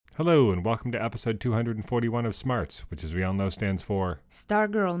Hello, and welcome to episode 241 of Smarts, which, as we all know, stands for...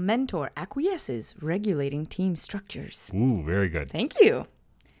 Stargirl Mentor Acquiesces, Regulating Team Structures. Ooh, very good. Thank you.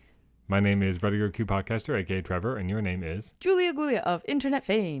 My name is Rudiger Q Podcaster, aka Trevor, and your name is... Julia Gulia of Internet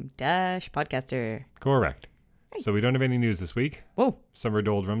Fame, Podcaster. Correct. So we don't have any news this week. Whoa. Summer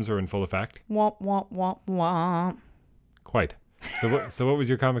doldrums are in full effect. Womp, womp, womp, womp. Quite. So what was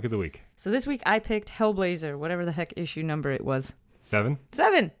your comic of the week? So this week I picked Hellblazer, whatever the heck issue number it was. 7?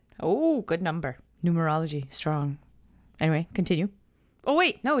 7. Oh, good number. Numerology, strong. Anyway, continue. Oh,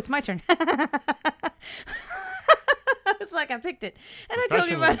 wait. No, it's my turn. I was like, I picked it. And I told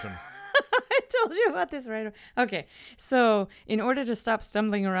you about I told you about this right away. Okay. So in order to stop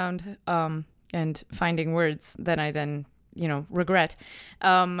stumbling around and finding words that I then, regret,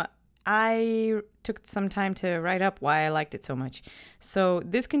 I took some time to write up why I liked it so much. So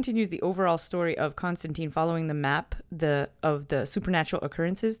this continues the overall story of Constantine following the map of the supernatural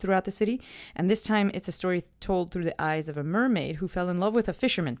occurrences throughout the city. And this time it's a story told through the eyes of a mermaid who fell in love with a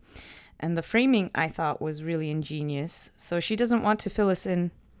fisherman. And the framing, I thought, was really ingenious. So she doesn't want to fill us in.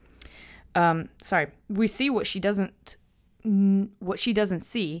 We see what she doesn't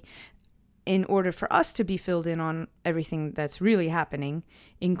see, in order for us to be filled in on everything that's really happening,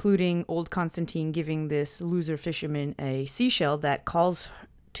 including old Constantine giving this loser fisherman a seashell that calls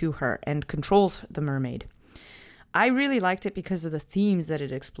to her and controls the mermaid. I really liked it because of the themes that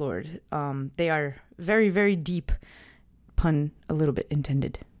it explored. They are very, very deep, pun a little bit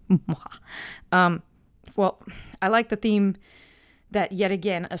intended. Well, I like the theme that, yet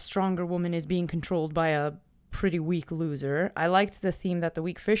again, a stronger woman is being controlled by a pretty weak loser. I liked the theme that the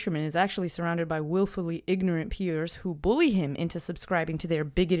weak fisherman is actually surrounded by willfully ignorant peers who bully him into subscribing to their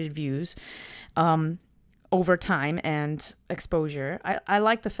bigoted views over time and exposure. I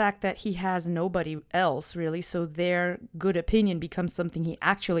like the fact that he has nobody else, really, so their good opinion becomes something he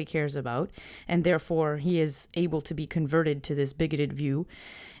actually cares about, and therefore he is able to be converted to this bigoted view.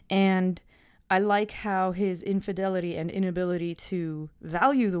 And I like how his infidelity and inability to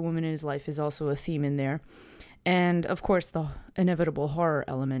value the woman in his life is also a theme in there. And, of course, the inevitable horror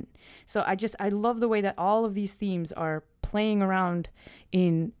element. So I love the way that all of these themes are playing around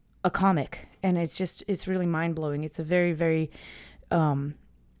in a comic. And it's really mind-blowing. It's a very, very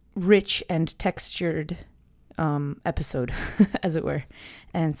rich and textured episode, as it were.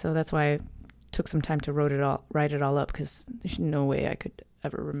 And so that's why I took some time to write it all up, because there's no way I could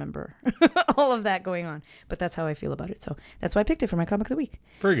ever remember all of that going on. But that's how I feel about it. So that's why I picked it for my comic of the week.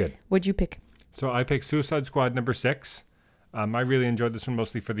 Very good. What'd you pick? So I picked Suicide Squad number 6. I really enjoyed this one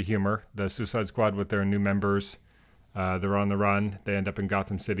mostly for the humor. The Suicide Squad with their new members, they're on the run. They end up in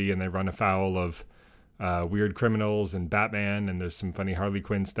Gotham City and they run afoul of weird criminals and Batman, and there's some funny Harley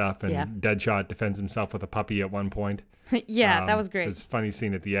Quinn stuff, and Deadshot defends himself with a puppy at one point. Yeah, that was great. There's a funny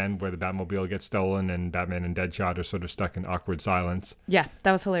scene at the end where the Batmobile gets stolen and Batman and Deadshot are sort of stuck in awkward silence. Yeah,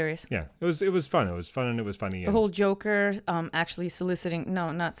 that was hilarious. Yeah, it was fun. It was fun and it was funny. The whole Joker actually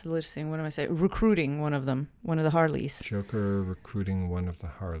recruiting one of the Harleys. Joker recruiting one of the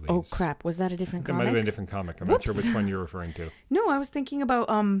Harleys. Oh, crap. Was that a different comic? It might have been a different comic. I'm Whoops. Not sure which one you're referring to. No, I was thinking about...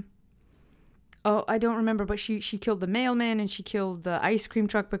 I don't remember, but she killed the mailman and she killed the ice cream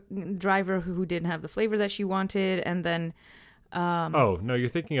truck driver who didn't have the flavor that she wanted, and then... Oh, no, you're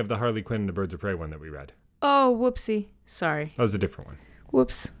thinking of the Harley Quinn and the Birds of Prey one that we read. Oh, whoopsie. Sorry. That was a different one.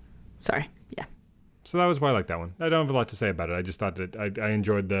 Whoops. Sorry. Yeah. So that was why I like that one. I don't have a lot to say about it. I just thought that I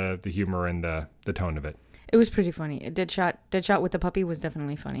enjoyed the humor and the tone of it. It was pretty funny. Deadshot with the puppy was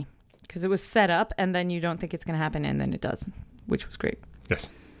definitely funny, because it was set up and then you don't think it's going to happen and then it does, which was great. Yes.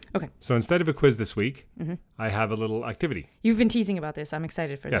 Okay. So instead of a quiz this week, I have a little activity. You've been teasing about this. I'm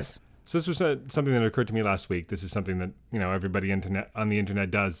excited for this. So this was something that occurred to me last week. This is something that everybody on the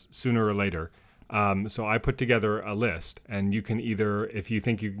internet does sooner or later. So I put together a list, and you can either, if you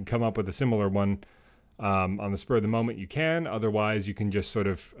think you can come up with a similar one on the spur of the moment, you can. Otherwise, you can just sort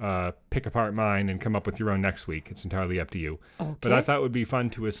of pick apart mine and come up with your own next week. It's entirely up to you. Okay. But I thought it would be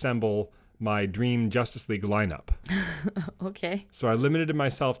fun to assemble my dream Justice League lineup. Okay. So I limited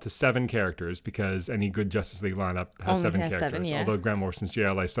myself to 7 characters, because any good Justice League lineup has Only 7 has characters. 7, yeah. Although Grant Morrison's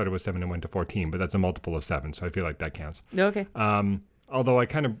JLA started with 7 and went to 14, but that's a multiple of 7, so I feel like that counts. Okay. Although I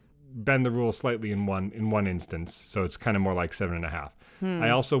kind of bend the rule slightly in one instance, so it's kind of more like 7.5. I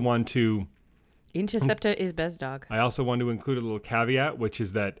also want to... Interceptor is best dog. I also want to include a little caveat, which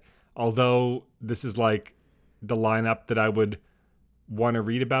is that although this is like the lineup that I would want to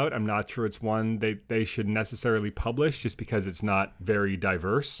read about, I'm not sure it's one they should necessarily publish, just because it's not very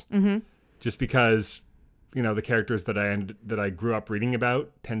diverse. Just because the characters that I grew up reading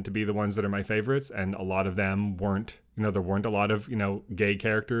about tend to be the ones that are my favorites, and a lot of them weren't there weren't a lot of, gay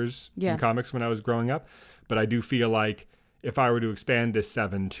characters Yeah. in comics when I was growing up. But I do feel like if I were to expand this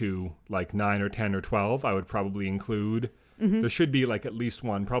 7 to like 9 or 10 or 12, I would probably include, there should be like at least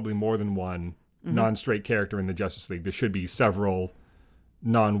one, probably more than one non-straight character in the Justice League. There should be several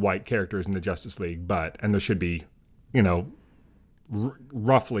non-white characters in the Justice League, and there should be,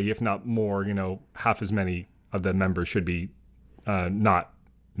 roughly, if not more, half as many of the members should be not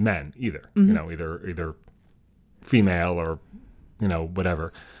men either, either female or,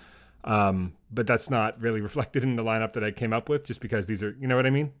 whatever. But that's not really reflected in the lineup that I came up with, just because these are, you know what I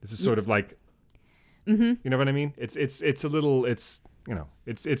mean? This is sort of like, you know what I mean? It's a little, it's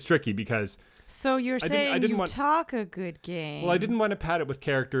tricky because. So you're saying you talk a good game. Well, I didn't want to pad it with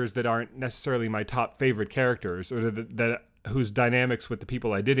characters that aren't necessarily my top favorite characters, or that whose dynamics with the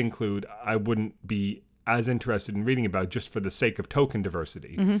people I did include, I wouldn't be as interested in reading about just for the sake of token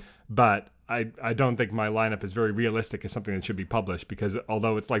diversity. But I don't think my lineup is very realistic as something that should be published, because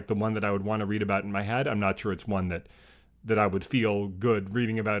although it's like the one that I would want to read about in my head, I'm not sure it's one that I would feel good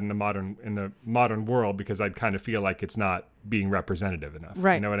reading about in the modern world, because I'd kind of feel like it's not being representative enough.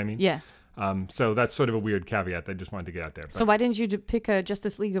 Right. You know what I mean? Yeah. So that's sort of a weird caveat that I just wanted to get out there. So why didn't you pick a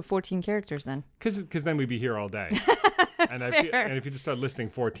Justice League of 14 characters then? Because then we'd be here all day. And if you just start listing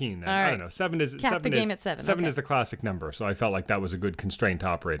 14, then all right. I don't know. 7 is Cap the game at 7. 7 okay. is the classic number, so I felt like that was a good constraint to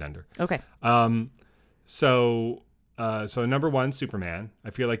operate under. Okay. So number 1, Superman. I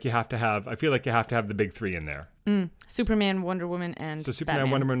feel like you have to have the big 3 in there. Superman, Wonder Woman, and So Superman,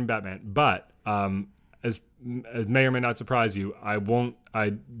 Batman. Wonder Woman, and Batman. But as may or may not surprise you,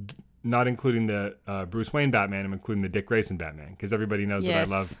 not including the Bruce Wayne Batman, I'm including the Dick Grayson Batman, because everybody knows that I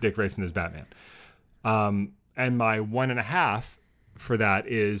love Dick Grayson as Batman. And my 1.5 for that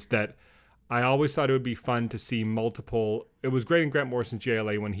is that I always thought it would be fun to see multiple. It was great in Grant Morrison's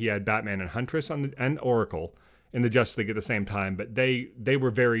JLA when he had Batman and Huntress and Oracle in the Justice League at the same time, but they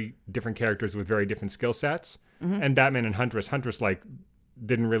were very different characters with very different skill sets. And Batman and Huntress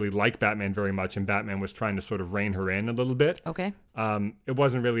didn't really like Batman very much, and Batman was trying to sort of rein her in a little bit. Okay. It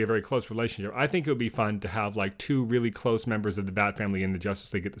wasn't really a very close relationship. I think it would be fun to have like 2 really close members of the Bat family in the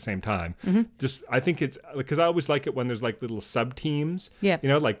Justice League at the same time. I think it's because I always like it when there's like little sub teams. Yeah.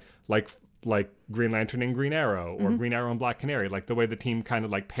 Like Green Lantern and Green Arrow, or Green Arrow and Black Canary. Like the way the team kind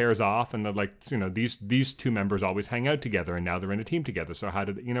of like pairs off, and these 2 members always hang out together, and now they're in a team together. So how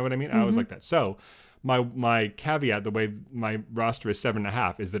did you know what I mean? I always like that. So. My caveat, the way my roster is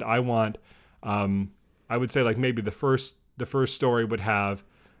 7.5, is that I want, I would say like maybe the first story would have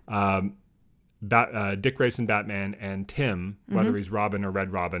Dick Grayson Batman and Tim, whether he's Robin or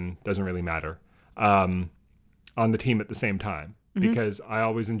Red Robin, doesn't really matter, on the team at the same time, because I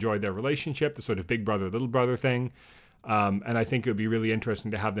always enjoyed their relationship, the sort of big brother, little brother thing, and I think it would be really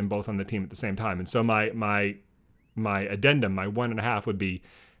interesting to have them both on the team at the same time. And so my addendum, my 1.5 would be,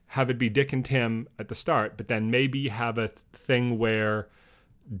 have it be Dick and Tim at the start, but then maybe have a thing where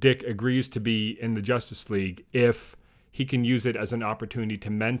Dick agrees to be in the Justice League if he can use it as an opportunity to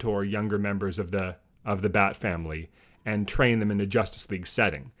mentor younger members of the Bat family and train them in a Justice League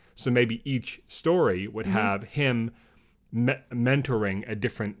setting. So maybe each story would have him mentoring a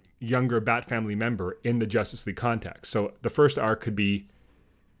different younger Bat family member in the Justice League context. So the first arc could be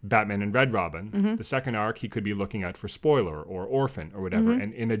Batman and Red Robin. The second arc, he could be looking out for Spoiler or Orphan or whatever,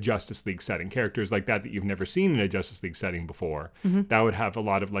 and in a Justice League setting, characters like that you've never seen in a Justice League setting before. That would have a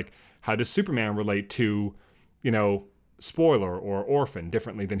lot of like, how does Superman relate to, Spoiler or Orphan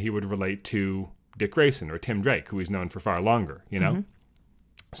differently than he would relate to Dick Grayson or Tim Drake, who he's known for far longer,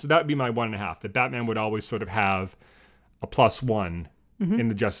 So that would be my 1.5. That Batman would always sort of have a +1 in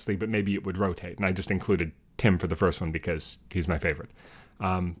the Justice League, but maybe it would rotate. And I just included Tim for the first one because he's my favorite.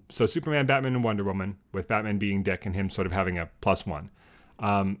 So Superman, Batman, and Wonder Woman, with Batman being Dick and him sort of having a +1.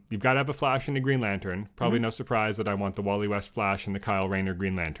 You've got to have a Flash and a Green Lantern. Probably no surprise that I want the Wally West Flash and the Kyle Rayner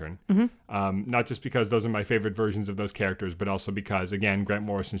Green Lantern. Not just because those are my favorite versions of those characters, but also because, again, Grant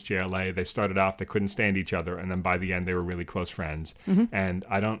Morrison's JLA, they started off, they couldn't stand each other, and then by the end they were really close friends. And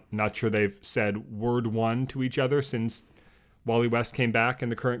not sure they've said word one to each other since Wally West came back in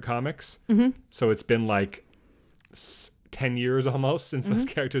the current comics. So it's been like 10 years almost since those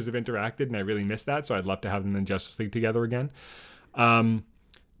characters have interacted, and I really miss that, so I'd love to have them in Justice League together again.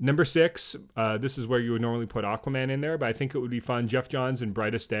 Number 6, this is where you would normally put Aquaman in there, but I think it would be fun. Jeff Johns in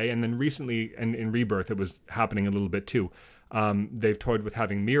Brightest Day, and then recently in Rebirth it was happening a little bit too. They've toyed with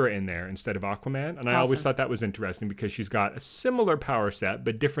having Mira in there instead of Aquaman, and I always thought that was interesting because she's got a similar power set,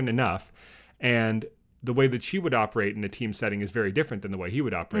 but different enough, and the way that she would operate in a team setting is very different than the way he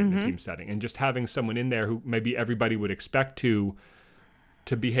would operate in a team setting. And just having someone in there who maybe everybody would expect to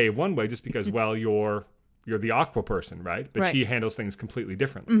behave one way just because, well, you're you're the Aqua person, right? But Right. she handles things completely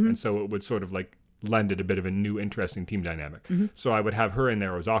differently. And so it would sort of like lend it a bit of a new, interesting team dynamic. So I would have her in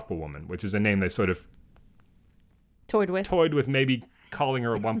there as Aqua Woman, which is a name they sort of Toyed with. toyed with maybe calling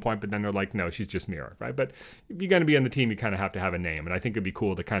her at one point, but then they're like, no, she's just Mira, right? But if you're going to be on the team, you kind of have to have a name. And I think it'd be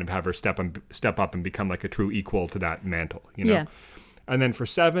cool to kind of have her step up and become like a true equal to that mantle, you know? Yeah. And then for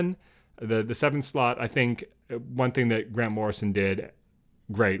 7, the 7th slot, I think one thing that Grant Morrison did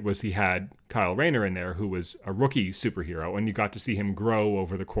great was he had Kyle Rayner in there, who was a rookie superhero, and you got to see him grow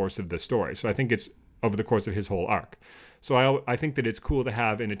over the course of the story. So I think it's over the course of his whole arc. So I think that it's cool to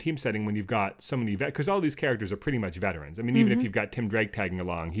have in a team setting when you've got so many because all these characters are pretty much veterans. I mean, even if you've got Tim Drake tagging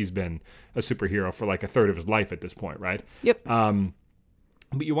along, he's been a superhero for like a third of his life at this point, right? Yep.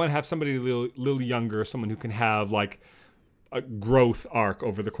 But you want to have somebody a little younger, someone who can have like a growth arc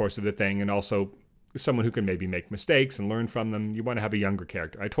over the course of the thing, and also someone who can maybe make mistakes and learn from them. You want to have a younger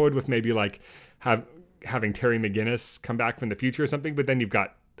character. I toyed with maybe like having Terry McGinnis come back from the future or something, but then you've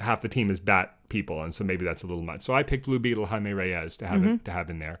got half the team is Bat people, and so maybe that's a little much. So I picked Blue Beetle Jaime Reyes to have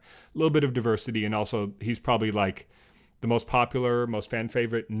in there. A little bit of diversity, and also he's probably like the most popular, most fan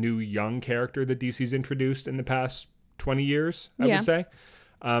favorite new young character that DC's introduced in the past 20 years, I would say.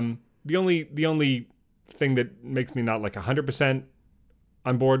 The only thing that makes me not like 100%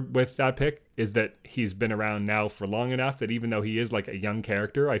 on board with that pick is that he's been around now for long enough that even though he is like a young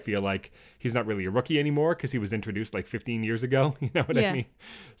character, I feel like he's not really a rookie anymore because he was introduced like 15 years ago. You know what I mean?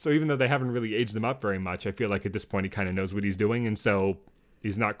 So even though they haven't really aged him up very much, I feel like at this point he kind of knows what he's doing. And so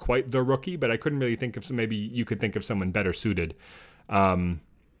he's not quite the rookie, but I couldn't really think of maybe you could think of someone better suited.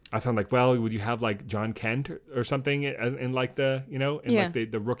 I thought like, well, would you have like John Kent or something in like the, you know, in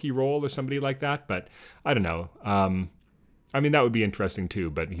like the rookie role or somebody like that? But I don't know. I mean, that would be interesting too,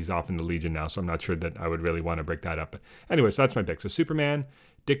 but he's off in the Legion now, so I'm not sure that I would really want to break that up. But anyway, so that's my pick. So Superman,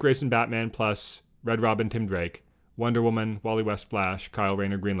 Dick Grayson, Batman, plus Red Robin, Tim Drake, Wonder Woman, Wally West, Flash, Kyle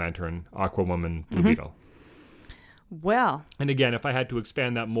Rayner, Green Lantern, Aquawoman, Blue Beetle. Well. And again, if I had to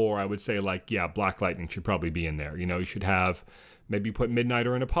expand that more, I would say like, yeah, Black Lightning should probably be in there. You know, you should have maybe put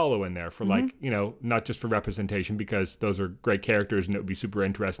Midnighter and Apollo in there for like, you know, not just for representation, because those are great characters and it would be super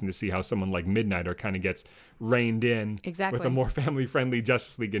interesting to see how someone like Midnighter kind of gets reined in with a more family-friendly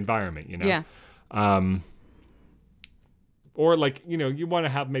Justice League environment, you know? Yeah. Or like, you know, you want to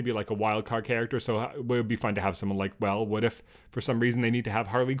have maybe like a wild card character, so it would be fun to have someone like, well, what if for some reason they need to have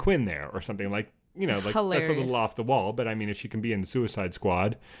Harley Quinn there or something like, you know, like Hilarious. That's a little off the wall, but I mean, if she can be in the Suicide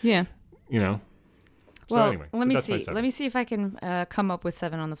Squad, Yeah. you know. So Well, anyway, let me that's my see. 7. Let me see if I can come up with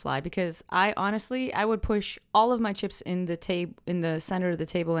 7 on the fly, because I would push all of my chips in the center of the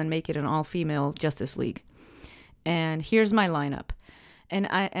table and make it an all-female Justice League. And here's my lineup. And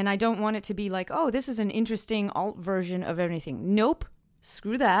I don't want it to be like, oh, this is an interesting alt version of everything. Nope.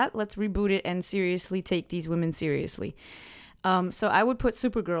 Screw that. Let's reboot it and seriously take these women seriously. So I would put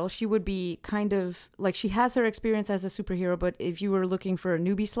Supergirl. She would be kind of like, she has her experience as a superhero, but if you were looking for a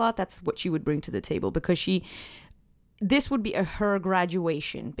newbie slot, that's what she would bring to the table, because this would be her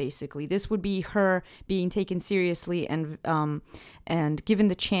graduation, basically. This would be her being taken seriously and given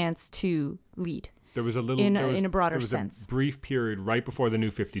the chance to lead. There was a little in a broader there was sense. a brief period right before the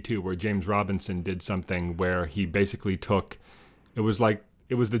New 52 where James Robinson did something where he basically took, it was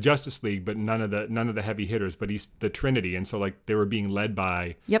the Justice League, but none of the heavy hitters, but he's the Trinity, and so like they were being led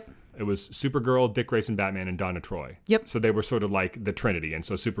by. Yep. It was Supergirl, Dick Grayson, Batman, and Donna Troy. Yep. So they were sort of like the Trinity, and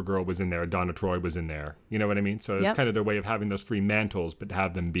so Supergirl was in there, Donna Troy was in there. You know what I mean? So it's kind of their way of having those 3 mantles, but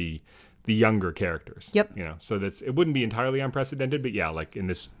have them be the younger characters. Yep. You know, so it wouldn't be entirely unprecedented, but yeah, like in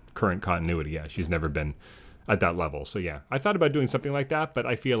this current continuity, yeah, she's never been at that level. So yeah, I thought about doing something like that, but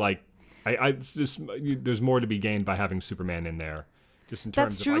I feel like it's just, there's more to be gained by having Superman in there. Just in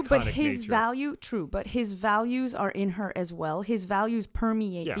terms That's true, of but his values are in her as well. His values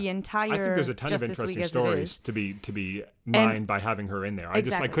permeate the entire. I think there's a ton Justice of League interesting as stories to be mined by having her in there. I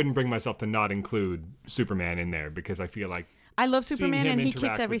Exactly. couldn't bring myself to not include Superman in there because I feel like I love seeing Superman, him and he interact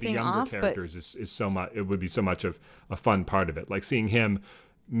kicked with everything the younger off. But characters is so much. It would be so much of a fun part of it. Like seeing him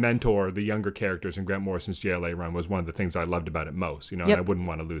mentor the younger characters in Grant Morrison's JLA run was one of the things I loved about it most, you know, and I wouldn't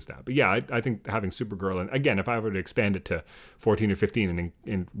want to lose that. But yeah, I think having Supergirl, and again, if I were to expand it to 14 or 15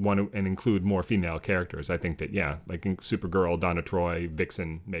 and include more female characters, I think that, yeah, like in Supergirl, Donna Troy,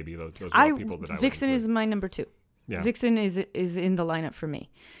 Vixen, maybe those are people that I would Vixen include. is my number 2. Yeah. Vixen is in the lineup for me.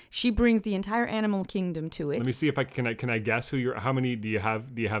 She brings the entire animal kingdom to it. Let me see if can I guess how many do you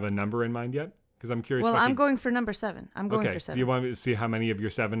have? Do you have a number in mind yet? Because I'm curious. Well, if I I'm can- going for number 7. I'm going Okay. for 7. Do you want me to see how many of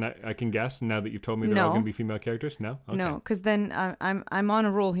your 7 I can guess now that you've told me they're all No. going to be female characters? No? Okay. No, because then I'm on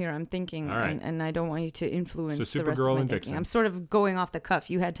a roll here. I'm thinking, All right. and I don't want you to influence So the rest of Supergirl my and thinking. Vixen. I'm sort of going off the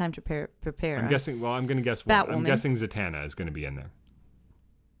cuff. You had time to prepare. I'm guessing. Well, I'm going to guess one. I'm Batwoman. guessing Zatanna is going to be in there.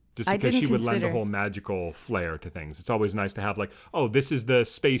 Just I because didn't she would lend a consider- whole magical flair to things. It's always nice to have like, oh, this is the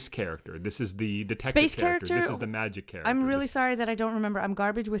space character. This is the detective Space character? This is the magic character. I'm really This- sorry that I don't remember. I'm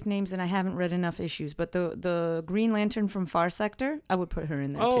garbage with names, and I haven't read enough issues. But the Green Lantern from Far Sector, I would put her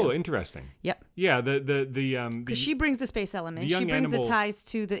in there Oh, too. interesting. Yep, Yeah, the because she brings the space element. the She young brings animal- the ties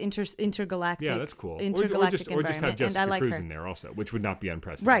to the intergalactic. yeah, that's cool. Intergalactic or just have environment, Jessica and I like Cruz her. in there also, which would not be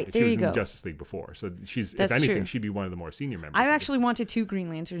unprecedented. Right, She there was you in go. Justice League before, so she's That's if anything, true. she'd be one of the more senior members. I of this. actually wanted 2 Green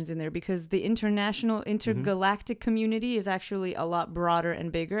Lanterns in there because the international intergalactic community is actually a lot broader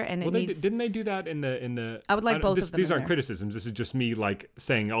and bigger, and Well, it needs. didn't they do that in the? I would like don't- both this, of them These in aren't there. criticisms. This is just me like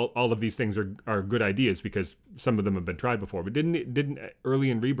saying all of these things are good ideas because some of them have been tried before. But didn't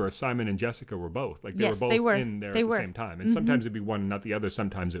early in Rebirth, Simon and Jessica were both like Yes, were they both were. in there They at were. the same time, and sometimes it'd be one and not the other.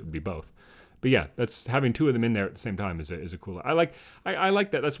 Sometimes it would be both. But yeah, that's having 2 of them in there at the same time is a cool. I like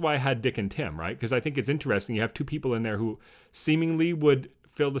that. That's why I had Dick and Tim, right? Because I think it's interesting. You have 2 people in there who seemingly would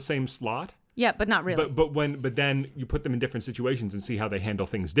fill the same slot. Yeah, but not really. But then you put them in different situations and see how they handle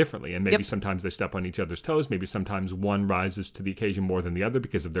things differently. And maybe Yep. sometimes they step on each other's toes. Maybe sometimes one rises to the occasion more than the other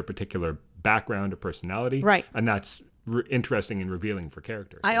because of their particular background or personality. Right. And that's interesting and revealing for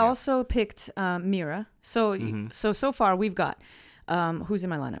characters. I So, yeah. also picked Mira. So so far we've got who's in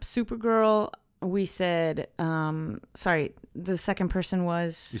my lineup? Supergirl. We said sorry. The second person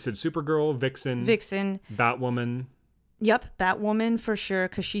was You said Supergirl, Vixen, Batwoman, Yep, Batwoman for sure,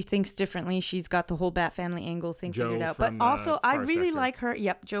 because she thinks differently. She's got the whole Bat family angle thing Jo figured out. from, But also, I Far really Sector. like her.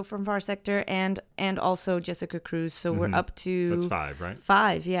 Yep, Joe from Far Sector, and also Jessica Cruz. So we're up to that's 5, right?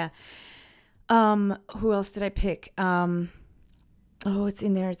 5. Yeah. Who else did I pick? Oh, it's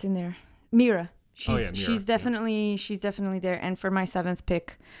in there. It's in there. Mira. Mira, She's definitely there. And for my 7th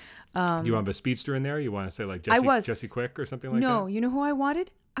pick, Do you want a speedster in there? You want to say like Jesse Quick or something like that? no, you know who I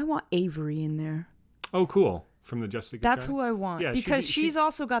wanted? I want Avery in there. Oh, cool. From the Justice League. That's China? who I want Yeah, because she- she's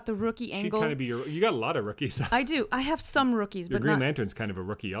also got the rookie She'd angle. kind of be you got a lot of rookies. I do. I have some rookies, Your but Green not. Lantern's kind of a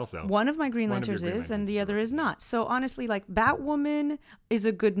rookie also. One of my Green One of your Lanterns Green is, and Lanterns the is a other rookie, is not. So honestly, like Batwoman is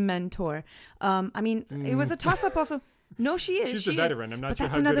a good mentor. I mean, it was a toss-up also. No, she is. She's she a veteran. Is. I'm not But sure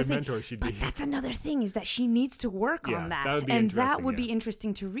that's how good another a thing. mentor she'd be. But that's another thing is that she needs to work Yeah, on that that, would be and that interesting, would be yeah.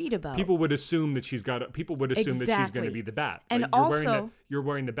 interesting to read about. People would assume that she's got. People would assume that she's going Exactly. to be the bat. And You're wearing also- you're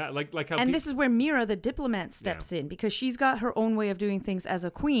wearing the bat, like how. And this is where Mira, the diplomat, steps in because she's got her own way of doing things as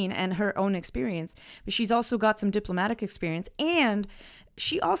a queen and her own experience. But she's also got some diplomatic experience, and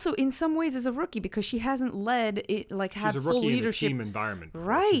she also, in some ways, is a rookie because she hasn't led it, like she's had a full rookie leadership. in a team environment. Before.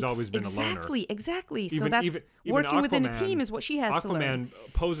 Right. She's always been a loner. Exactly. So Even- that's even working within a Aquaman- team is what she has to learn.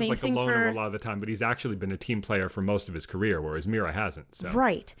 Aquaman poses Same like a thing loner for- a lot of the time, but he's actually been a team player for most of his career, whereas Mira hasn't. So.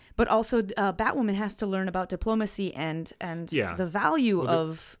 Right. But also Batwoman has to learn about diplomacy and Yeah. the value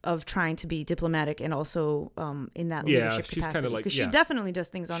Well, of trying to be diplomatic and also in that Yeah, leadership she's capacity. kinda like- Because yeah. she definitely does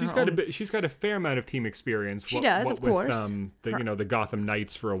things on She's her got own. a bit. She's got a fair amount of team experience. She does, of course. With the Gotham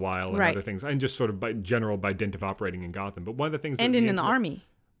Knights for a while and Right. other things, and just sort of by dint of operating in Gotham. But one of the things and that in the army.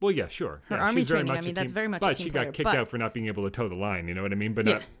 Well, yeah, sure. Her Yeah, army she's very training, I much a mean, that's team- very much a But team she player, got kicked but- out for not being able to toe the line. You know what I mean? But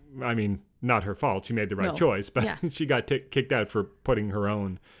Yeah. not her fault. She made the right No. choice, but Yeah. she got kicked out for putting her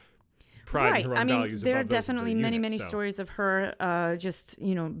own pride Right. and her own I mean, values there are above those of the definitely unit, many so. stories of her just,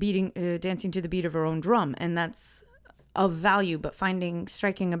 dancing to the beat of her own drum. And that's of value, but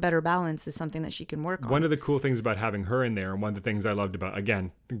striking a better balance is something that she can work on. One of the cool things about having her in there, and one of the things I loved about,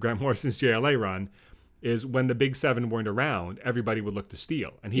 again, Grant Morrison's JLA run, is when the big 7 weren't around, everybody would look to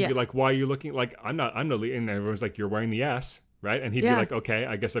Steel. And he'd be Yeah. like, why are you looking? Like, I'm the lead. And everyone's like, you're wearing the S, right? And he'd Yeah. be like, okay,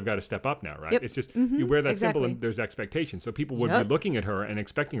 I guess I've got to step up now, right? Yep. It's just, you wear that symbol exactly. and there's expectations. So people would Yep. be looking at her and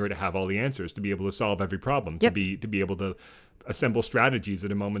expecting her to have all the answers, to be able to solve every problem, Yep. to be able to assemble strategies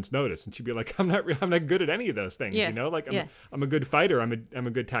at a moment's notice. And she'd be like, I'm not good at any of those things, Yeah. Like Yeah. I'm a good fighter, I'm a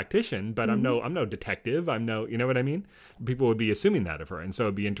good tactician, but I'm no detective. I'm no, you know what I mean? People would be assuming that of her. And so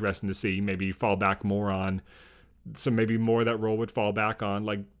it'd be interesting to see maybe fall back more on maybe more that role would fall back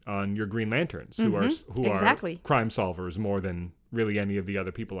on your Green Lanterns who Exactly. are crime solvers more than really any of the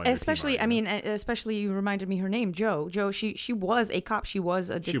other people on your team Especially, are, I mean, especially you reminded me her name, Jo. Jo, she was a cop. She was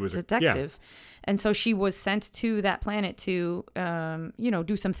a detective. And so she was sent to that planet to,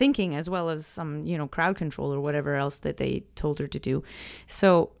 do some thinking as well as some, crowd control or whatever else that they told her to do.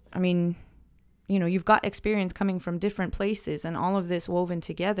 So, I mean, you've got experience coming from different places, and all of this woven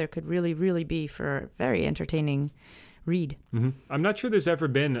together could really, really be for a very entertaining read. I'm not sure there's ever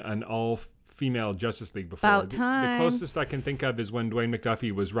been an female Justice League before. About The time. closest I can think of is when Dwayne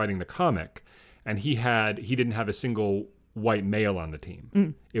McDuffie was writing the comic, and he didn't have a single white male on the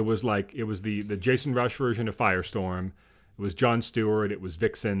team. It was the Jason Rush version of Firestorm. It was Jon Stewart. It was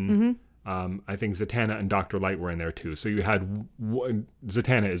Vixen. I think Zatanna and Dr. Light were in there too. So you had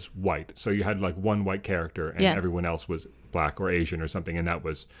Zatanna is white, so you had like one white character, and everyone else was black or Asian or something, and that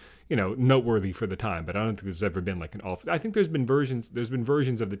was, noteworthy for the time. But I don't think there's ever been like an all. I think there's been versions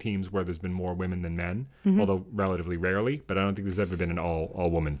of the teams where there's been more women than men, although relatively rarely. But I don't think there's ever been an all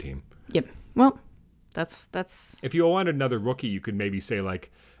woman team. Yep. Well, that's. If you wanted another rookie, you could maybe say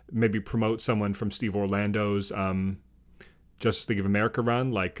maybe promote someone from Steve Orlando's Justice League of America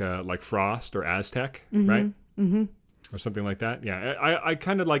run, like Frost or Aztec, right? Mm-hmm. Or something like that. Yeah, I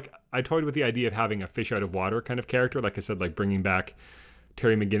kind of I toyed with the idea of having a fish out of water kind of character. Like I said, like bringing back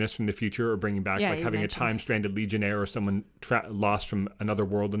Terry McGinnis from the future, or bringing back having a time-stranded Legionnaire or someone lost from another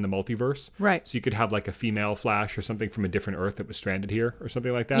world in the multiverse. Right. So you could have like a female Flash or something from a different Earth that was stranded here or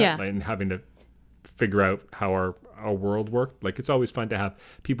something like that. Yeah. And having to figure out how our world worked. Like, it's always fun to have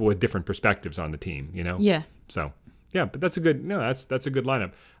people with different perspectives on the team, Yeah. So, yeah, but that's a good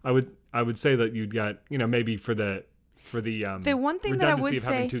lineup. I would say that you'd got, maybe for the one thing that I would of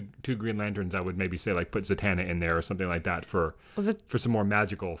say, having two Green Lanterns, I would maybe say like put Zatanna in there or something like that for some more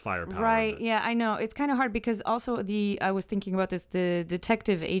magical firepower. Right. Yeah, I know. It's kind of hard because also I was thinking about this, the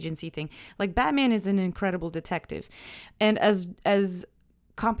detective agency thing. Like, Batman is an incredible detective. And as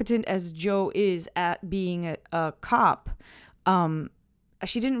competent as Joe is at being a cop,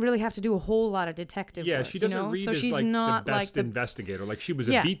 she didn't really have to do a whole lot of detective work. Yeah, she doesn't read so as she's like not the best like investigator. Like, she was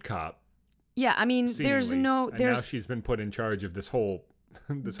a beat cop. Yeah, I mean, And now she's been put in charge of this whole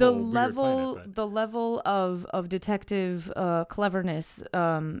weird planet, the level of detective cleverness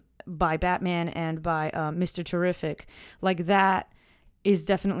by Batman and by Mr. Terrific, like, that is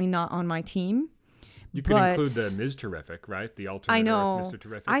definitely not on my team. You could include the Ms. Terrific, right? The alternate I know. Earth Mr.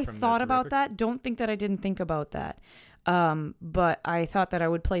 Terrific. I from thought the about Terrifics. that. Don't think that I didn't think about that. But I thought that I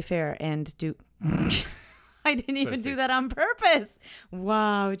would play fair and do. I didn't even do that on purpose.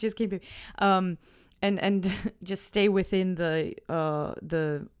 Wow, it just came to me. And just stay within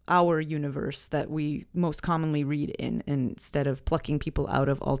the our universe that we most commonly read in, instead of plucking people out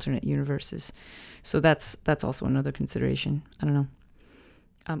of alternate universes. So that's also another consideration. I don't know.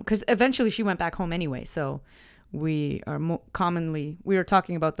 Because eventually she went back home anyway, so we are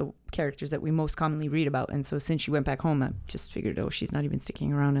talking about the characters that we most commonly read about, and so since she went back home, I just figured, she's not even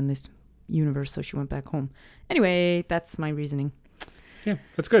sticking around in this universe, so she went back home. Anyway, that's my reasoning. Yeah,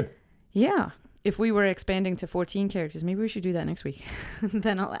 that's good. Yeah, if we were expanding to 14 characters, maybe we should do that next week.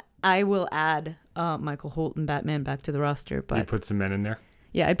 Then I will add Michael Holt and Batman back to the roster. But you put some men in there.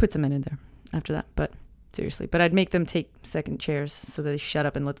 Yeah, I'd put some men in there after that, but. Seriously, but I'd make them take second chairs so they shut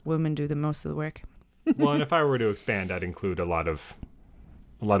up and let women do the most of the work. Well, and if I were to expand, I'd include a lot of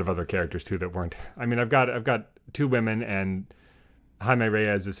other characters too that weren't. I mean, I've got two women, and Jaime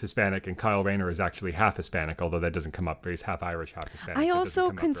Reyes is Hispanic, and Kyle Rayner is actually half Hispanic, although that doesn't come up. He's half Irish, half Hispanic. I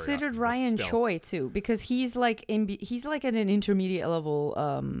also considered Ryan Choi too, because he's like at an intermediate level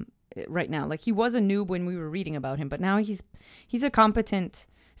right now. Like, he was a noob when we were reading about him, but now he's a competent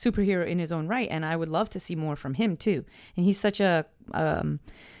superhero in his own right, and I would love to see more from him too. And he's such a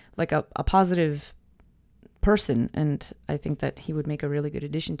positive person, and I think that he would make a really good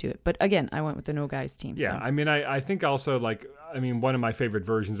addition to it. But again, I went with the no guys team. Yeah, so. I mean, I think also, one of my favorite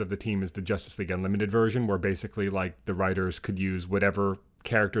versions of the team is the Justice League Unlimited version, where basically like the writers could use whatever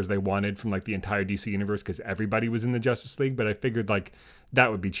characters they wanted from like the entire DC universe, because everybody was in the Justice League. But I figured like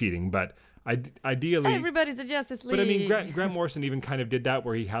that would be cheating. But ideally, everybody's a Justice League. But I mean, Grant Morrison even kind of did that,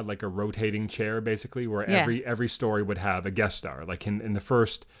 where he had like a rotating chair, basically, where every story would have a guest star. Like in the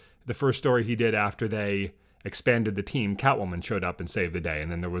first story he did after they expanded the team, Catwoman showed up and saved the day.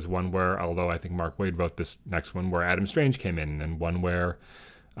 And then there was one where, although I think Mark Waid wrote this next one, where Adam Strange came in, and one where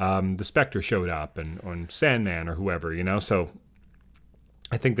the Spectre showed up, and Sandman or whoever, So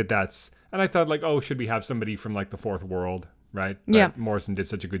I think that's, and I thought like, should we have somebody from like the Fourth World? Right? But yeah. Morrison did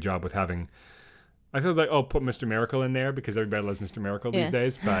such a good job with having. I feel like, put Mr. Miracle in there, because everybody loves Mr. Miracle these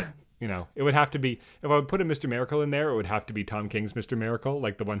days. But, it would have to be, if I would put a Mr. Miracle in there, it would have to be Tom King's Mr. Miracle,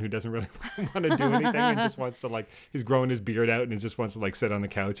 like the one who doesn't really want to do anything and just wants to, like, he's growing his beard out and he just wants to, like, sit on the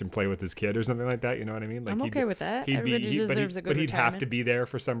couch and play with his kid or something like that. You know what I mean? Like, I'm okay with that. Everybody deserves a good But he'd retirement. have to be there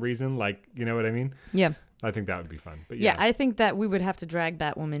for some reason. Like, you know what I mean? Yeah. I think that would be fun. But yeah, I think that we would have to drag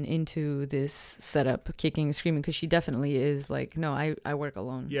Batwoman into this setup, kicking and screaming, because she definitely is like, no, I work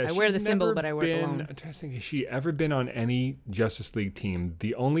alone. Yeah, I wear the symbol, but I work alone. I'm trying to think, has she ever been on any Justice League team?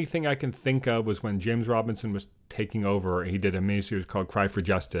 The only thing I can think of was when James Robinson was taking over. He did a miniseries called Cry for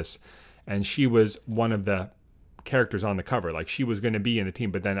Justice, and she was one of the characters on the cover. Like, she was going to be in the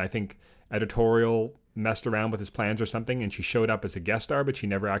team, but then I think editorial messed around with his plans or something, and she showed up as a guest star, but she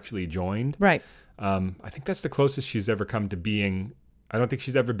never actually joined. Right. I think that's the closest she's ever come to being. I don't think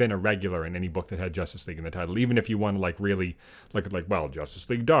she's ever been a regular in any book that had Justice League in the title. Even if you want to like really look at well, Justice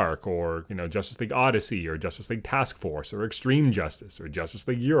League Dark, or Justice League Odyssey, or Justice League Task Force, or Extreme Justice, or Justice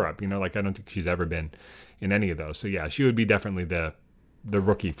League Europe. Like, I don't think she's ever been in any of those. So yeah, she would be definitely the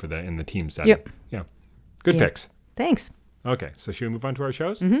rookie for in the team setting. Yep. Yeah. Good picks. Thanks. Okay, so should we move on to our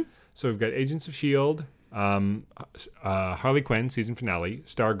shows? Mm-hmm. So we've got Agents of S.H.I.E.L.D., Harley Quinn season finale,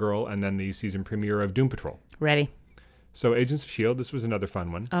 Stargirl, and then the season premiere of Doom Patrol. Ready. So Agents of S.H.I.E.L.D., this was another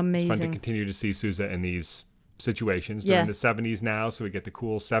fun one. Amazing. It's fun to continue to see Sousa in these situations. They're in the 70s now, so we get the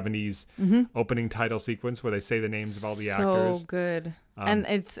cool 70s opening title sequence where they say the names of all the actors. So good. And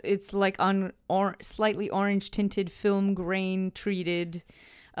it's like on slightly orange tinted film grain treated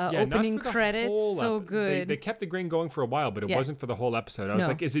opening credits. So good. They kept the grain going for a while, but it wasn't for the whole episode. I was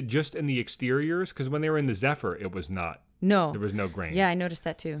like, is it just in the exteriors? Because when they were in the Zephyr, it was not. No. There was no grain. Yeah, I noticed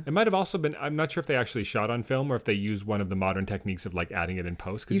that too. It might have also been, I'm not sure if they actually shot on film or if they used one of the modern techniques of like adding it in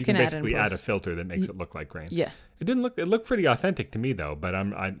post. Because you can basically add a filter that makes it look like grain. Yeah. It looked pretty authentic to me though, but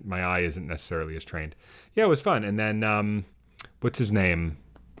my eye isn't necessarily as trained. Yeah, it was fun. And then, what's his name?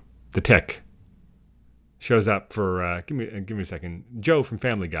 The Tick shows up for, give me a second. Joe from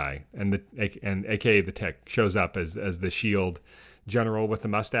Family Guy and AKA the Tick shows up as the S.H.I.E.L.D. general with the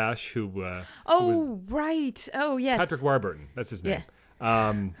mustache who right. Oh, yes. Patrick Warburton, that's his name.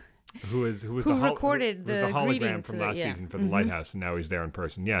 Who recorded the hologram from last season for the Lighthouse, and now he's there in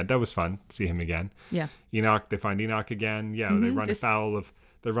person. Yeah, that was fun. See him again. Yeah. Enoch, they find Enoch again. Yeah, they run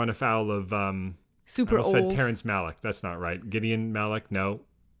afoul of super I old. said Terrence Malick. That's not right. Gideon Malick. No.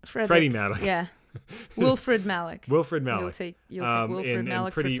 Freddie Malick. Yeah. Wilfred Malick. Wilfred Malick. You'll take Wilfred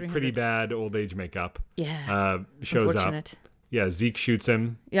Malick for 300. Pretty bad old age makeup. Yeah. Shows up. Yeah, Zeke shoots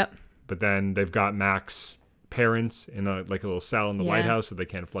him. Yep. But then they've got Mac's parents in a little cell in the White House, so they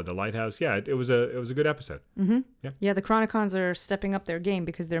can't flood the lighthouse. Yeah, it was a good episode. Mm-hmm. Yeah, the Chronicons are stepping up their game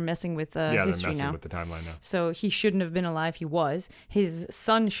because they're messing with history now. They're messing with the timeline now. So he shouldn't have been alive. He was. His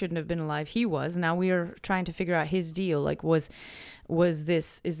son shouldn't have been alive. He was. Now we are trying to figure out his deal. Like, is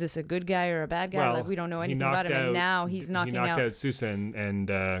this a good guy or a bad guy? Well, like, we don't know anything about him, and now he's knocking out. He knocked out Sousa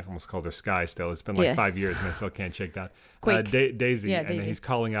and almost called her Sky. Still, it's been like 5 years, and I still can't shake that. Daisy, and then he's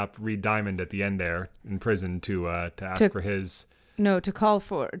calling up Reed Diamond at the end there in prison to ask for his. No, to call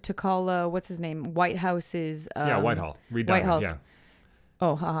what's his name? Whitehouse's. Whitehall. Reed Diamond. Yeah.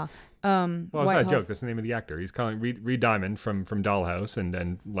 Oh, haha. Well, it's not a joke. That's the name of the actor. He's calling Reed Diamond from Dollhouse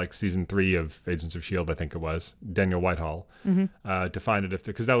and like season 3 of Agents of S.H.I.E.L.D., I think it was, Daniel Whitehall, to find it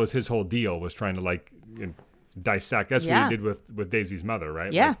because that was his whole deal, was trying to dissect. That's what he did with Daisy's mother,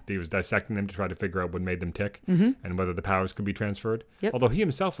 right? Yeah. Like, he was dissecting them to try to figure out what made them tick and whether the powers could be transferred. Yep. Although he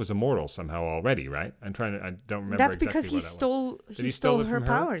himself was immortal somehow already, right? I don't remember. That's because he stole her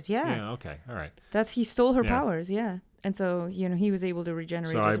powers. Yeah. Yeah. Okay. All right. He stole her powers. Yeah. And so, he was able to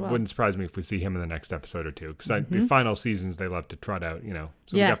regenerate as well. So it wouldn't surprise me if we see him in the next episode or two. Because the final seasons, they love to trot out,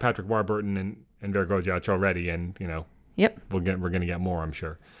 So we got Patrick Warburton and Vergojac already, and, Yep. we're going to get more, I'm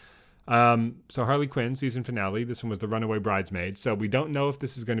sure. So Harley Quinn, season finale. This one was The Runaway Bridesmaid. So we don't know if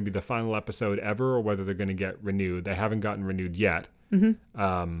this is going to be the final episode ever or whether they're going to get renewed. They haven't gotten renewed yet. Mm-hmm.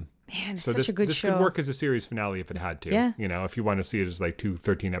 Man, it's such a good show. This could work as a series finale if it had to. Yeah. If you want to see it as like 2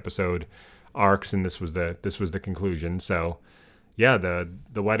 13-episode arcs, and this was the conclusion. So yeah,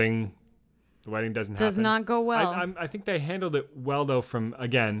 the wedding does not go well. I think they handled it well though, from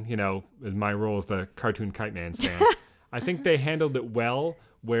again, as my role as the cartoon Kite Man stand. I think they handled it well,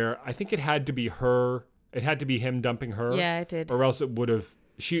 where I think it had to be him dumping her. Yeah, it did. Or else it would have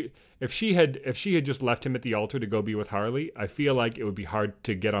if she had just left him at the altar to go be with Harley, I feel like it would be hard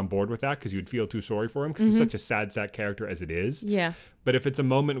to get on board with that, because you'd feel too sorry for him, because he's such a sad sack character as it is. Yeah. But if it's a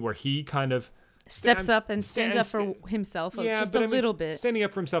moment where he kind of steps up and stands up for himself little bit. Standing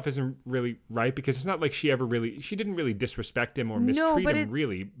up for himself isn't really right, because it's not like she didn't really disrespect him or mistreat him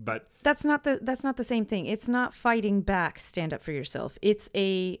really, but that's not the same thing. It's not fighting back, stand up for yourself. It's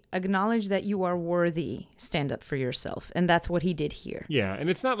acknowledge that you are worthy, stand up for yourself. And that's what he did here. Yeah, and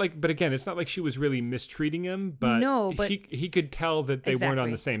it's not like she was really mistreating him, but he could tell that they weren't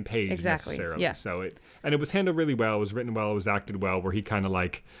on the same page necessarily. Yeah. So it was handled really well, it was written well, it was acted well, where he kind of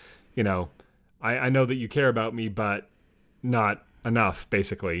like, I know that you care about me, but not enough,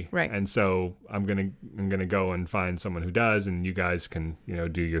 basically. Right. And so I'm gonna go and find someone who does, and you guys can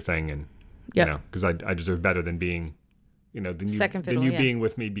do your thing, and because I deserve better than being than you being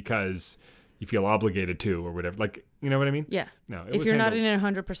with me, because you feel obligated to or whatever. Like, you know what I mean? Yeah. No, If you're not in it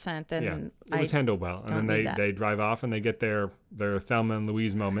 100%, then it was handled well. And then they drive off and they get their Thelma and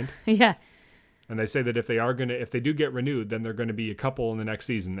Louise moment. Yeah. And they say that if they do get renewed, then they're going to be a couple in the next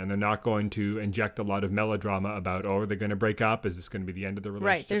season, and they're not going to inject a lot of melodrama about, are they going to break up? Is this going to be the end of the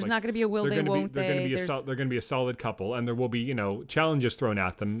relationship? Right. There's not going to be a will they, won't they. They're going to be a solid couple, and there will be, challenges thrown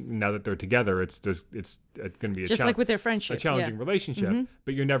at them now that they're together. It's going to be just like with their friendship, a challenging relationship,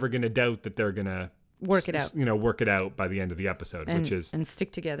 but you're never going to doubt that they're going to work it out. Work it out by the end of the episode, and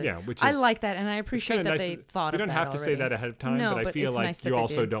stick together. Yeah, I like that, and I appreciate that nice. they thought of that. You don't have to say that ahead of time, but I feel like nice you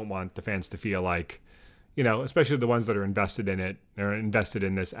also don't want the fans to feel like, especially the ones that are invested in it or invested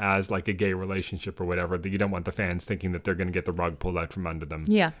in this as like a gay relationship or whatever, that you don't want the fans thinking that they're going to get the rug pulled out from under them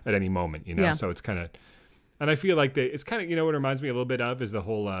at any moment, So it's kind of, and I feel like it's kind of, what it reminds me a little bit of is the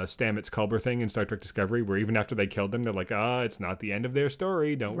whole Stamets-Culber thing in Star Trek Discovery, where even after they killed him, they're like, it's not the end of their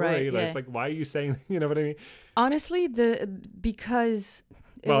story. Don't worry. Yeah. It's like, why are you saying, you know what I mean? Honestly, because...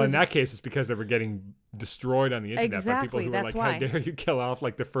 in that case, it's because they were getting destroyed on the internet by people who were like, why. how dare you kill off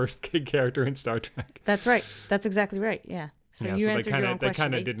like the first gay character in Star Trek? That's right. That's exactly right. Yeah. So you answered your own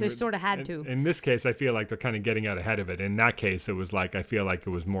question. They sort of had to. In this case, I feel like they're kind of getting out ahead of it. In that case, it was like, I feel like it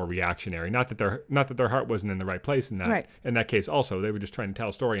was more reactionary. Not that their heart wasn't in the right place in that. Right. In that case, also they were just trying to tell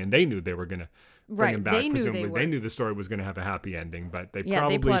a story, and they knew they were going to bring him back. Presumably, they knew the story was going to have a happy ending, but they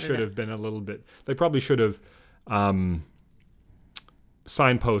probably should have been a little bit. They probably should have.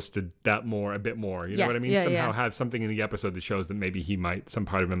 Signposted that a bit more. You know what I mean? Somehow have something in the episode that shows that maybe some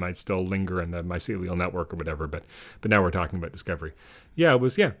part of him might still linger in the mycelial network or whatever. But now we're talking about Discovery. Yeah, it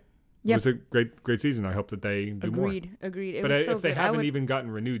was. Yeah, it was a great season. I hope that they do more. Agreed. But if they haven't even gotten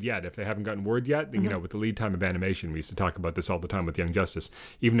renewed yet, if they haven't gotten word yet, with the lead time of animation, we used to talk about this all the time with Young Justice.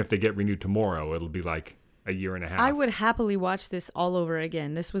 Even if they get renewed tomorrow, it'll be like a year and a half. I would happily watch this all over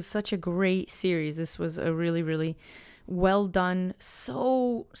again. This was such a great series. This was a really, really well done.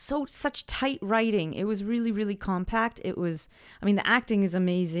 Such tight writing. It was really, really compact. The acting is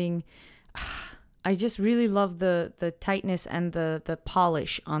amazing. I just really love the tightness and the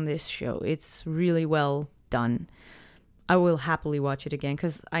polish on this show. It's really well done. I will happily watch it again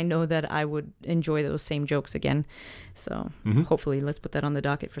because I know that I would enjoy those same jokes again. So hopefully let's put that on the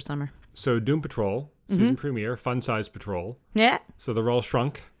docket for summer. So Doom Patrol, season premiere, Fun Size Patrol. Yeah. So they're all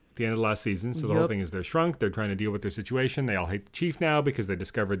shrunk at the end of the last season. So the whole thing is they're shrunk. They're trying to deal with their situation. They all hate the chief now because they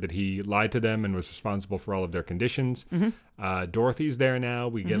discovered that he lied to them and was responsible for all of their conditions. Dorothy's there now.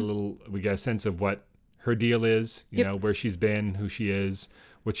 We get a sense of what her deal is, where she's been, who she is,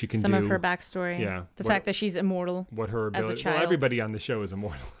 what she can do. Some of her backstory. Yeah. The fact that she's immortal. What her ability. As a child. Well, everybody on the show is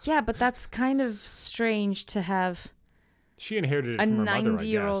immortal. Yeah, but that's kind of strange to have. She inherited it from her mother,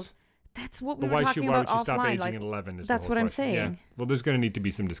 90-year-old. That's what we were talking about offline. Why would she stop aging at 11? That's what I'm saying. Yeah. Well, there's going to need to be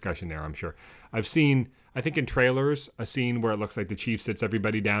some discussion there, I'm sure. I've seen, I think in trailers, a scene where it looks like the chief sits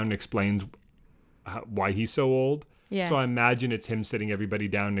everybody down and explains why he's so old. Yeah. So I imagine it's him sitting everybody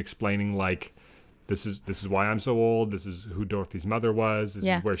down and explaining like, this is why I'm so old. This is who Dorothy's mother was. This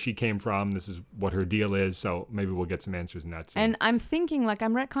is where she came from. This is what her deal is. So maybe we'll get some answers in that scene. And I'm thinking,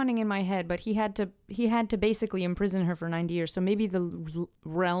 I'm retconning in my head, but he had to basically imprison her for 90 years. So maybe the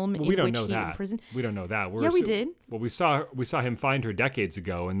realm in which he imprisoned. We don't know that. We did. Well, we saw him find her decades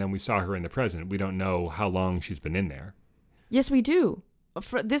ago, and then we saw her in the present. We don't know how long she's been in there. Yes, we do.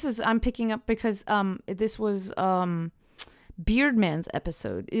 I'm picking up because this was Beardman's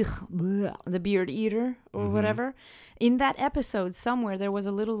episode, the Beard Eater or whatever. In that episode, somewhere there was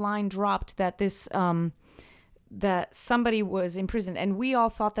a little line dropped that that somebody was imprisoned, and we all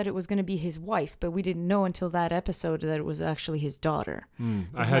thought that it was going to be his wife, but we didn't know until that episode that it was actually his daughter.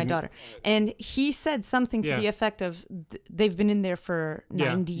 My daughter, and he said something to the effect of, "They've been in there for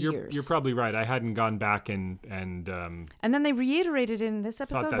 90 years." You're probably right. I hadn't gone back and then they reiterated it in this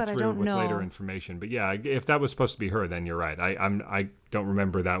episode, but I don't know with later information. But yeah, if that was supposed to be her, then you're right. I don't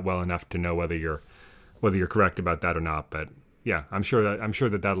remember that well enough to know whether you're correct about that or not. But yeah, I'm sure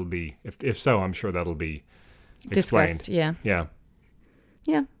that that'll be, if so, I'm sure that'll be explained. Discussed.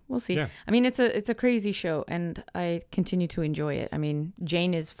 Yeah, we'll see. It's a crazy show, and I continue to enjoy it.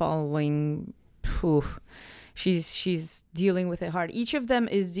 Jane is following. She's dealing with it hard. Each of them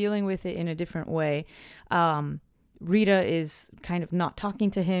is dealing with it in a different way. Rita is kind of not talking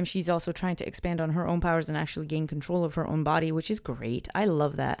to him. She's also trying to expand on her own powers and actually gain control of her own body, which is great. I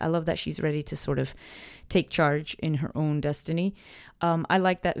love that. I love that she's ready to sort of take charge in her own destiny. I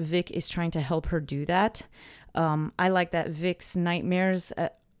like that Vic is trying to help her do that. I like that Vic's nightmares,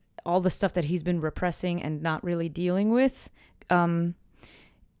 all the stuff that he's been repressing and not really dealing with,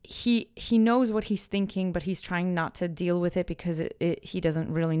 he knows what he's thinking, but he's trying not to deal with it because he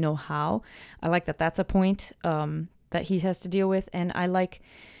doesn't really know how. I like that that's a point that he has to deal with. And I like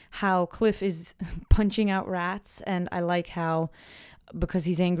how Cliff is punching out rats, and I like how, because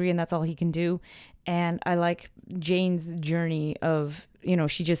he's angry and that's all he can do. And I like Jane's journey of,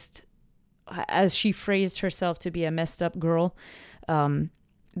 she just, as she phrased herself to be a messed up girl,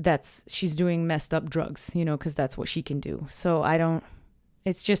 she's doing messed up drugs, because that's what she can do. So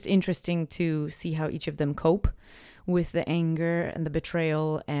it's just interesting to see how each of them cope with the anger and the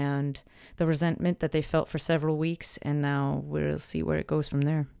betrayal and the resentment that they felt for several weeks. And now we'll see where it goes from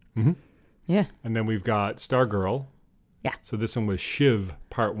there. Mm-hmm. Yeah. And then we've got Stargirl. Yeah. So this one was Shiv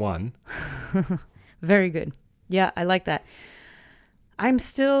Part 1. Very good. Yeah, I like that. I'm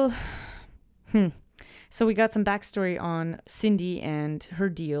still... So we got some backstory on Cindy and her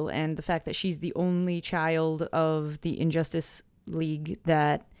deal and the fact that she's the only child of the Injustice League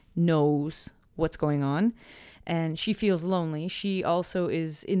that knows what's going on. And she feels lonely. She also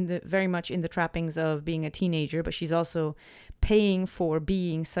is very much in the trappings of being a teenager, but she's also paying for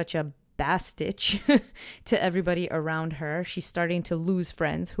being such a bastitch to everybody around her. She's starting to lose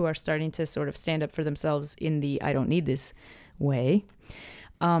friends who are starting to sort of stand up for themselves in the I don't need this way.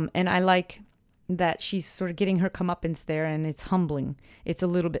 And I like that she's sort of getting her comeuppance there, and it's humbling. It's a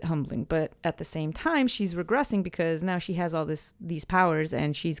little bit humbling, but at the same time, she's regressing because now she has all these powers,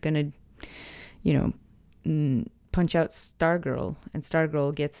 and she's gonna, punch out Stargirl, and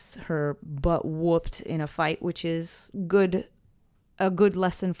Stargirl gets her butt whooped in a fight, which is a good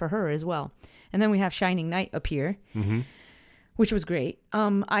lesson for her as well. And then we have Shining Knight appear, which was great.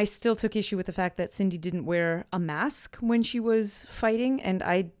 I still took issue with the fact that Cindy didn't wear a mask when she was fighting,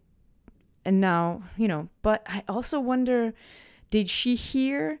 and now, but I also wonder, did she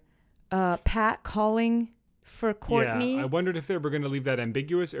hear Pat calling for Courtney? Yeah, I wondered if they were going to leave that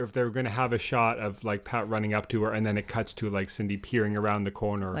ambiguous or if they were going to have a shot of like Pat running up to her and then it cuts to like Cindy peering around the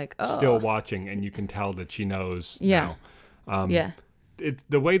corner, like, still watching, and you can tell that she knows. Yeah. Now. It's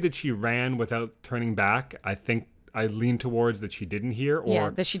the way that she ran without turning back. I think I lean towards that she didn't hear,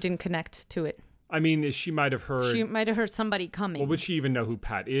 or that she didn't connect to it. I mean, she might have heard. She might have heard somebody coming. Well, would she even know who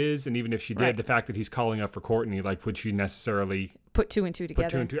Pat is? And even if she did, the fact that he's calling up for Courtney, like, would she necessarily put two and two together?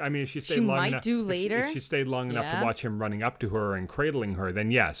 Put two and two. I mean, if she stayed she long might enough, do later. If she stayed long enough to watch him running up to her and cradling her,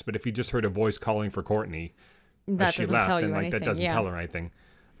 then yes. But if you just heard a voice calling for Courtney, that she doesn't left, tell you then like anything. that doesn't tell her anything.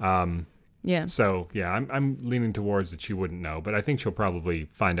 Yeah. So yeah, I'm leaning towards that she wouldn't know, but I think she'll probably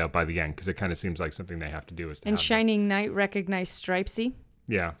find out by the end because it kind of seems like something they have to do. And Shining Knight recognized Stripesy.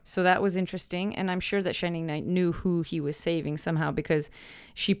 Yeah. So that was interesting, and I'm sure that Shining Knight knew who he was saving somehow because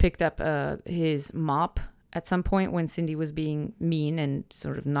she picked up his mop at some point when Cindy was being mean and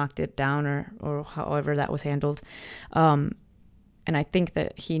sort of knocked it down or however that was handled. And I think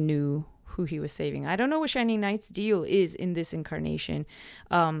that he knew who he was saving. I don't know what Shining Knight's deal is in this incarnation.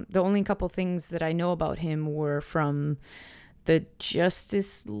 The only couple things that I know about him were from the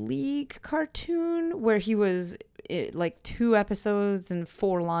Justice League cartoon where he was like 2 episodes and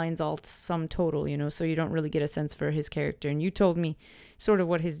 4 lines all sum total, so you don't really get a sense for his character. And you told me sort of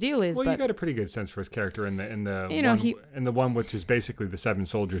what his deal is. Well, but you got a pretty good sense for his character in the one which is basically the Seven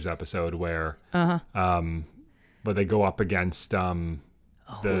Soldiers episode where where they go up against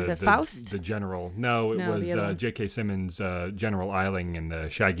was it Faust? The general. No, it was J.K. Simmons, General Eiling, and the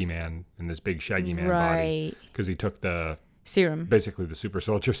Shaggy Man, in this big Shaggy Man body, because he took the serum, basically the super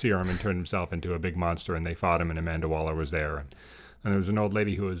soldier serum, and turned himself into a big monster, and they fought him, and Amanda Waller was there, and there was an old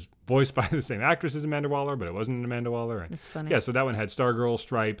lady who was voiced by the same actress as Amanda Waller, but it wasn't Amanda Waller. And it's funny. Yeah, so that one had Stargirl,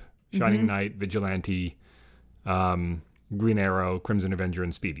 Stripe, Shining Knight, Vigilante, Green Arrow, Crimson Avenger,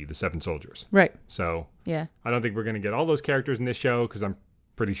 and Speedy, the 7 soldiers. Right. So yeah, I don't think we're going to get all those characters in this show because I'm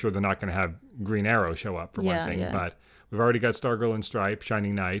pretty sure they're not going to have Green Arrow show up for one thing. Yeah. But we've already got Stargirl and Stripe,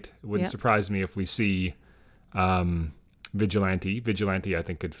 Shining Knight. It wouldn't surprise me if we see Vigilante. Vigilante, I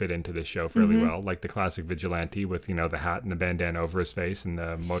think, could fit into this show fairly well, like the classic Vigilante with, the hat and the bandana over his face and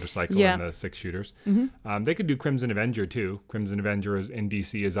the motorcycle and the 6-shooters. They could do Crimson Avenger, too. Crimson Avenger in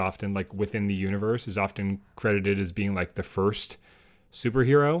DC is often, like, within the universe, is often credited as being, like, the first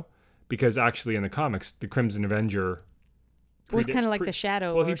superhero, because actually in the comics, the Crimson Avenger was kind of like the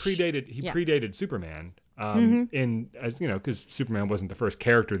Shadow. Well, he predated Superman, because Superman wasn't the first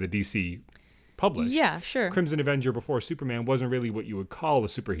character that DC published. Yeah, sure. Crimson Avenger before Superman wasn't really what you would call a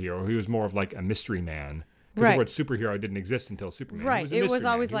superhero. He was more of like a mystery man. Because the word superhero didn't exist until Superman. Right. It was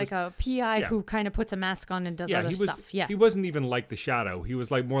always like a PI who kind of puts a mask on and does other stuff. Yeah. He wasn't even like the Shadow. He was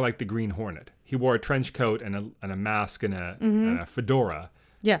like more like the Green Hornet. He wore a trench coat and a mask and a fedora.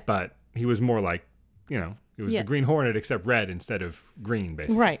 Yeah. But he was more like, it It was the Green Hornet except red instead of green,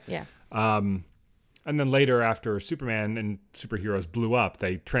 basically. Right, yeah. And then later, after Superman and superheroes blew up,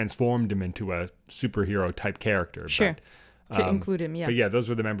 they transformed him into a superhero type character. Sure. But, To include him, yeah. But yeah, those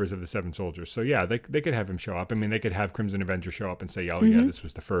were the members of the Seven Soldiers. So yeah, they could have him show up. I mean, they could have Crimson Avenger show up and say, oh yeah, this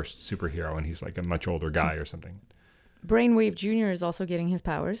was the first superhero, and he's like a much older guy or something. Brainwave Jr. is also getting his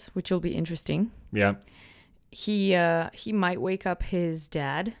powers, which will be interesting. Yeah. He might wake up his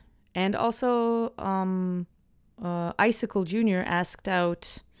dad. And also, Icicle Jr. asked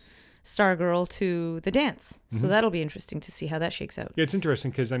out Stargirl to the dance. So that'll be interesting to see how that shakes out. Yeah, it's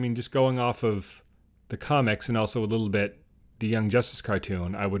interesting because, I mean, just going off of the comics and also a little bit the Young Justice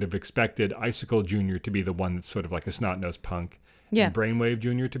cartoon, I would have expected Icicle Jr. to be the one that's sort of like a snot-nosed punk. Yeah. And Brainwave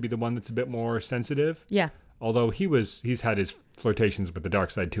Jr. to be the one that's a bit more sensitive. Yeah. Although he's had his flirtations with the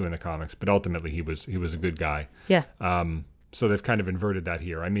dark side too in the comics, but ultimately he was a good guy. Yeah. So they've kind of inverted that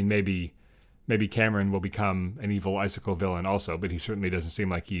here. I mean, maybe Cameron will become an evil Icicle villain also, but he certainly doesn't seem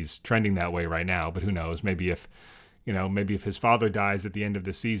like he's trending that way right now. But who knows? Maybe if his father dies at the end of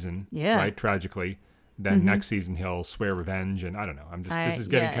the season, right, tragically, then next season he'll swear revenge, and I don't know. This is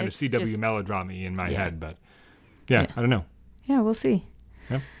getting kind of CW melodrama in my head, but I don't know. Yeah, we'll see.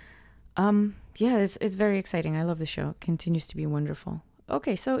 Yeah. Yeah, it's very exciting. I love the show. It continues to be wonderful.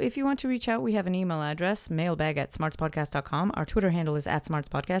 Okay, so if you want to reach out, we have an email address, mailbag@smartspodcast.com. Our Twitter handle is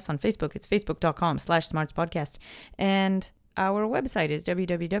 @smartspodcast. On Facebook, it's facebook.com/smartspodcast. And our website is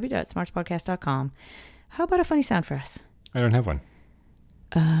www.smartspodcast.com. How about a funny sound for us? I don't have one.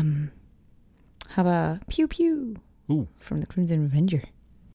 How about pew pew? Ooh. From the Crimson Avenger.